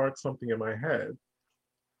really sparked something in my head,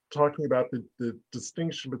 talking about the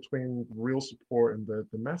distinction between real support and the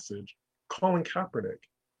message, Colin Kaepernick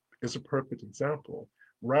is a perfect example.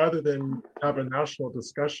 Rather than have a national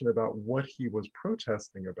discussion about what he was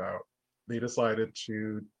protesting about, they decided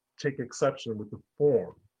to take exception with the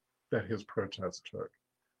form that his protest took.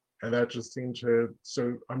 And that just seemed to,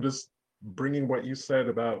 so I'm just bringing what you said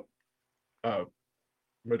about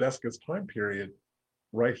Modjeska's time period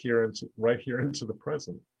right here into the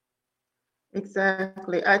present.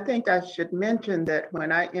 Exactly. I think I should mention that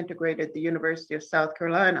when I integrated the University of South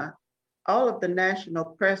Carolina, all of the national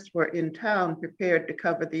press were in town prepared to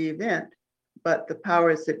cover the event, but the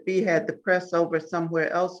powers that be had the press over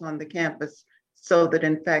somewhere else on the campus, so that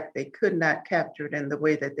in fact they could not capture it in the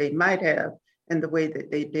way that they might have, in the way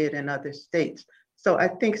that they did in other states. So I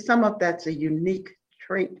think some of that's a unique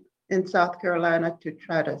trait in South Carolina, to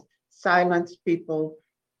try to silence people.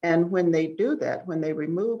 And when they do that, when they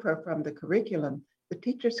remove her from the curriculum, the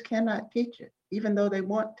teachers cannot teach it, even though they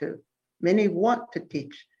want to. Many want to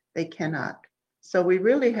teach, they cannot. So we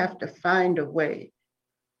really have to find a way.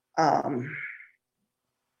 I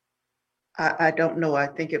don't know, I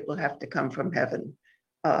think it will have to come from heaven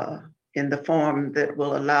in the form that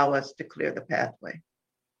will allow us to clear the pathway.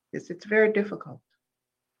 It's very difficult.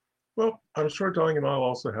 Well, I'm sure Darling and I'll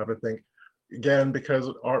also have a think. Again, because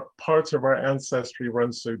our parts of our ancestry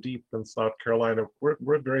run so deep in South Carolina,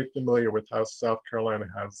 we're very familiar with how South Carolina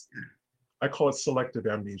has, I call it selective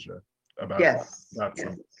amnesia about that.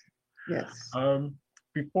 Yes.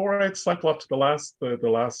 Before I cycle up to the last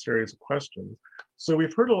series of questions, so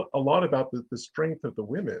we've heard a lot about the strength of the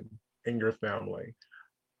women in your family.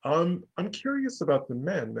 I'm curious about the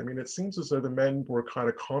men. I mean, it seems as though the men were kind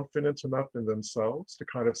of confident enough in themselves to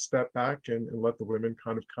kind of step back and let the women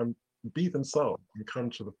kind of come be themselves and come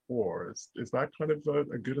to the fore. Is that kind of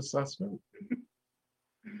a good assessment?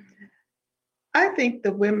 I think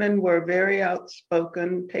the women were very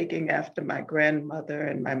outspoken, taking after my grandmother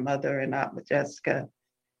and my mother and Aunt Modjeska.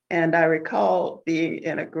 And I recall being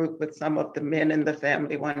in a group with some of the men in the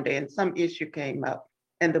family one day, and some issue came up,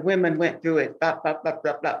 and the women went through it, blah, blah, blah,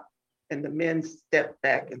 blah, blah. And the men stepped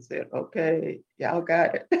back and said, okay, y'all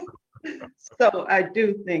got it. So I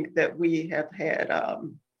do think that we have had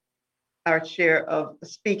our share of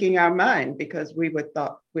speaking our mind, because we were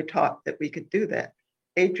taught that we could do that.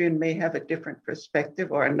 Adrienne may have a different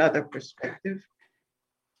perspective or another perspective.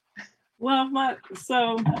 Well, my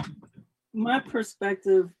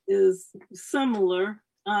perspective is similar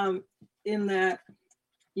in that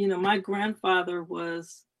you know, my grandfather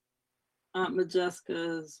was Aunt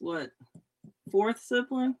Majeska's fourth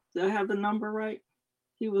sibling? Did I have the number right?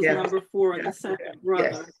 He was Yes. number 4 and the Yes. second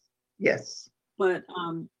brother. Yes. But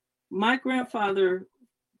my grandfather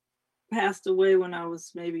passed away when I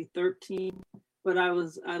was maybe 13, but I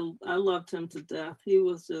loved him to death. He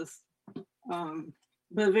was just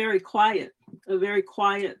but a very quiet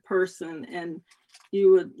person, and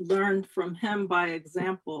you would learn from him by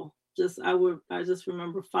example. I just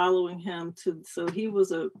remember following him so he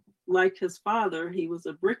was like his father, he was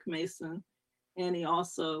a brick mason, and he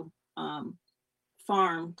also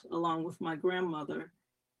farmed along with my grandmother.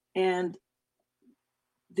 And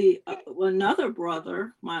another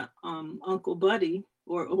brother, my Uncle Buddy,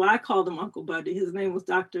 or I called him Uncle Buddy, his name was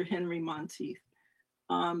Dr. Henry Monteith.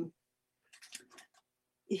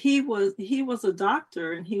 He was a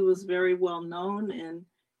doctor, and he was very well known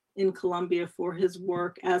in Columbia for his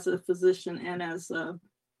work as a physician and as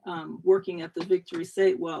working at the Victory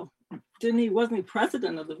State. Well, wasn't he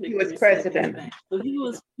president of the Victory State? He was president. So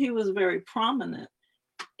he was very prominent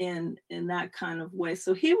in that kind of way.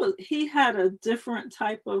 So he had a different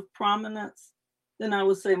type of prominence than, I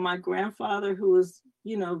would say, my grandfather, who was,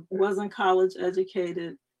 you know, wasn't college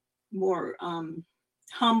educated, more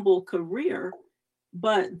humble career,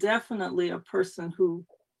 but definitely a person who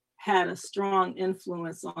had a strong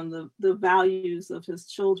influence on the values of his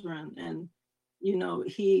children. And, you know,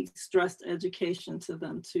 he stressed education to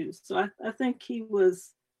them too. So I think he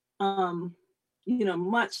was, you know,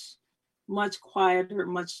 much quieter,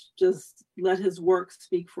 much just let his work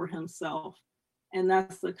speak for himself. And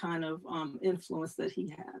that's the kind of influence that he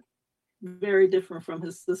had. Very different from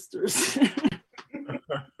his sisters.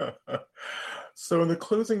 So in the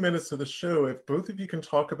closing minutes of the show, if both of you can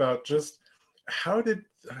talk about just how did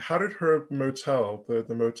her motel,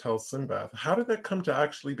 the Motel Sinbath, how did that come to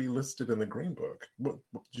actually be listed in the Green Book?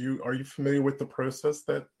 Are you familiar with the process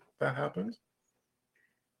that happened?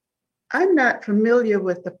 I'm not familiar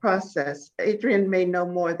with the process. Adrienne may know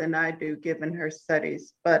more than I do, given her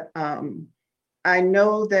studies, but I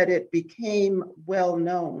know that it became well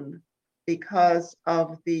known because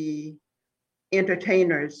of the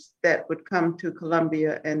entertainers that would come to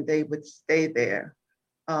Columbia and they would stay there.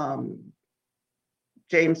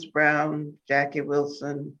 James Brown, Jackie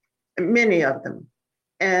Wilson, many of them.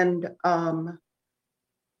 And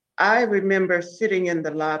I remember sitting in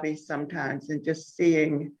the lobby sometimes and just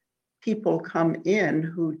seeing people come in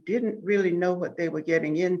who didn't really know what they were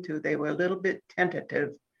getting into. They were a little bit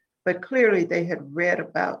tentative, but clearly they had read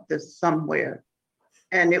about this somewhere.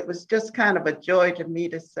 And it was just kind of a joy to me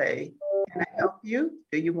to say, can I help you?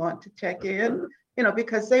 Do you want to check in? You know,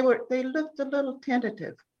 because they looked a little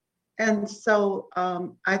tentative. And so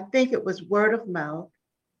I think it was word of mouth,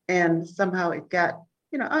 and somehow it got,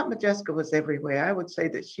 you know, Aunt Majeska was everywhere. I would say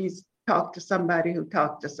that she's talked to somebody who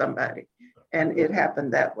talked to somebody, and it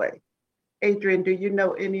happened that way. Adrienne, do you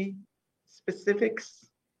know any specifics?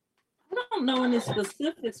 I don't know any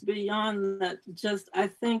specifics beyond that. Just, I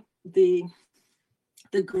think the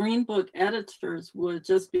Green Book editors would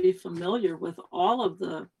just be familiar with all of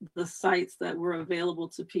the sites that were available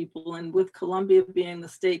to people. And with Columbia being the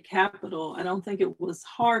state capital, I don't think it was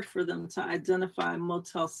hard for them to identify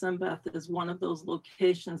Motel Sinbath as one of those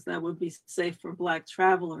locations that would be safe for Black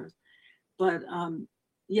travelers. But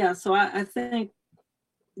yeah, so I think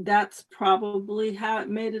that's probably how it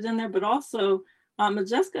made it in there. But also,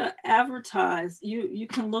 Majeska advertised, you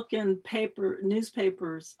can look in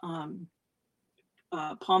newspapers,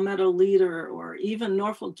 Palmetto Leader, or even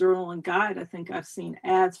Norfolk Journal and Guide. I think I've seen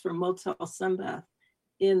ads for Motel Sinbath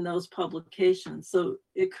in those publications. So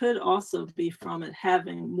it could also be from it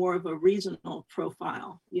having more of a regional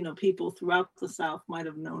profile. You know, people throughout the South might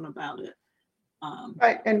have known about it.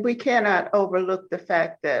 Right, and we cannot overlook the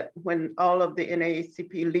fact that when all of the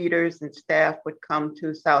NAACP leaders and staff would come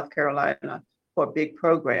to South Carolina for big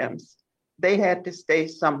programs, they had to stay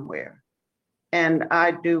somewhere. And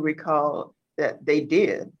I do recall that they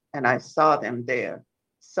did, and I saw them there.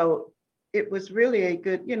 So it was really a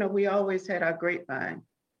good, you know, we always had our grapevine.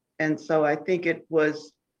 And so I think it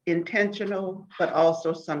was intentional, but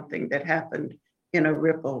also something that happened in a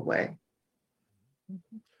ripple way.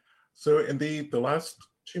 So in the last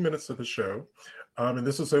 2 minutes of the show, and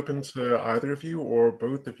this is open to either of you or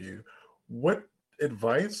both of you, what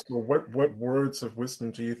advice or what words of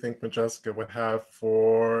wisdom do you think Majeska would have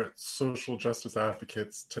for social justice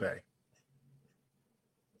advocates today?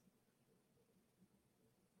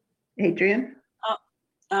 Adrienne?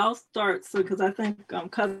 I'll start, so because I think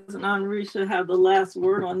Cousin Henri should have the last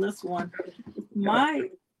word on this one. My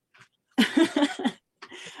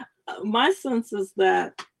sense is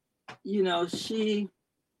that, you know, she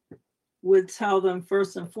would tell them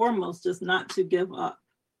first and foremost just not to give up.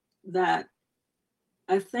 That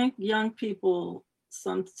I think young people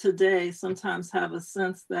today sometimes have a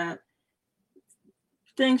sense that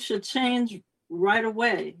things should change right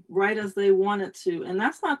away, right as they want it to. And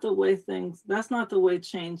that's not the way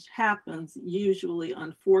change happens usually,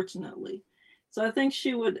 unfortunately. So I think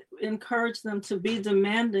she would encourage them to be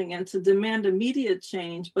demanding and to demand immediate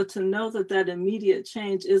change, but to know that that immediate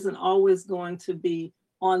change isn't always going to be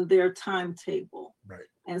on their timetable. Right.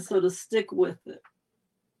 And so to stick with it.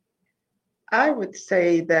 I would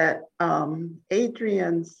say that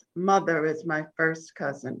Adrian's mother is my first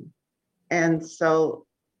cousin. And so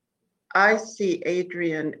I see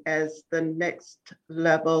Adrian as the next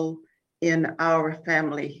level in our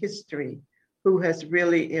family history, who has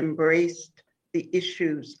really embraced the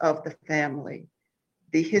issues of the family,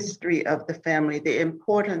 the history of the family, the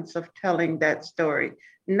importance of telling that story,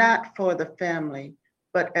 not for the family,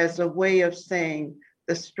 but as a way of saying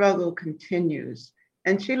the struggle continues.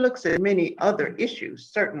 And she looks at many other issues,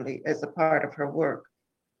 certainly as a part of her work.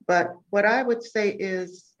 But what I would say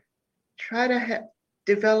is try to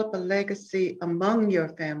develop a legacy among your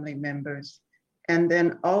family members, and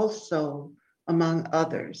then also among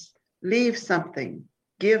others. Leave something,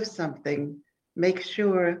 give something, make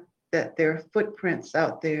sure that there are footprints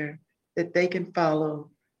out there that they can follow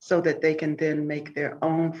so that they can then make their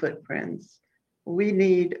own footprints. We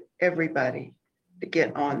need everybody to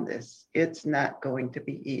get on this. It's not going to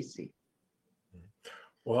be easy.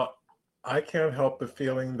 Well, I can't help the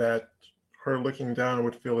feeling that her looking down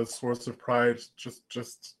would feel a source of pride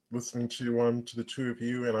just listening to the two of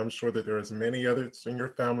you, and I'm sure that there's many others in your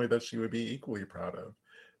family that she would be equally proud of.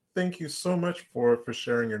 Thank you so much for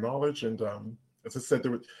sharing your knowledge. And as I said,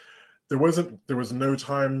 there was no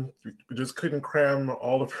time. We just couldn't cram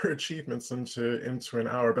all of her achievements into an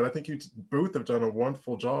hour. But I think you both have done a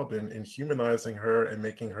wonderful job in humanizing her and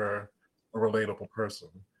making her a relatable person.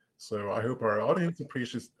 So I hope our audience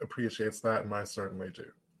appreciates that, and I certainly do.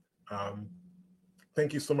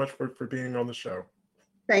 Thank you so much for being on the show.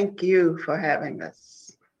 Thank you for having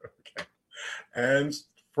us. Okay. And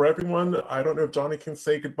for everyone, I don't know if Johnny can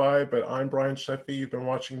say goodbye, but I'm Brian Sheffy. You've been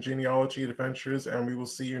watching Genealogy Adventures, and we will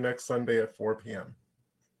see you next Sunday at 4 p.m.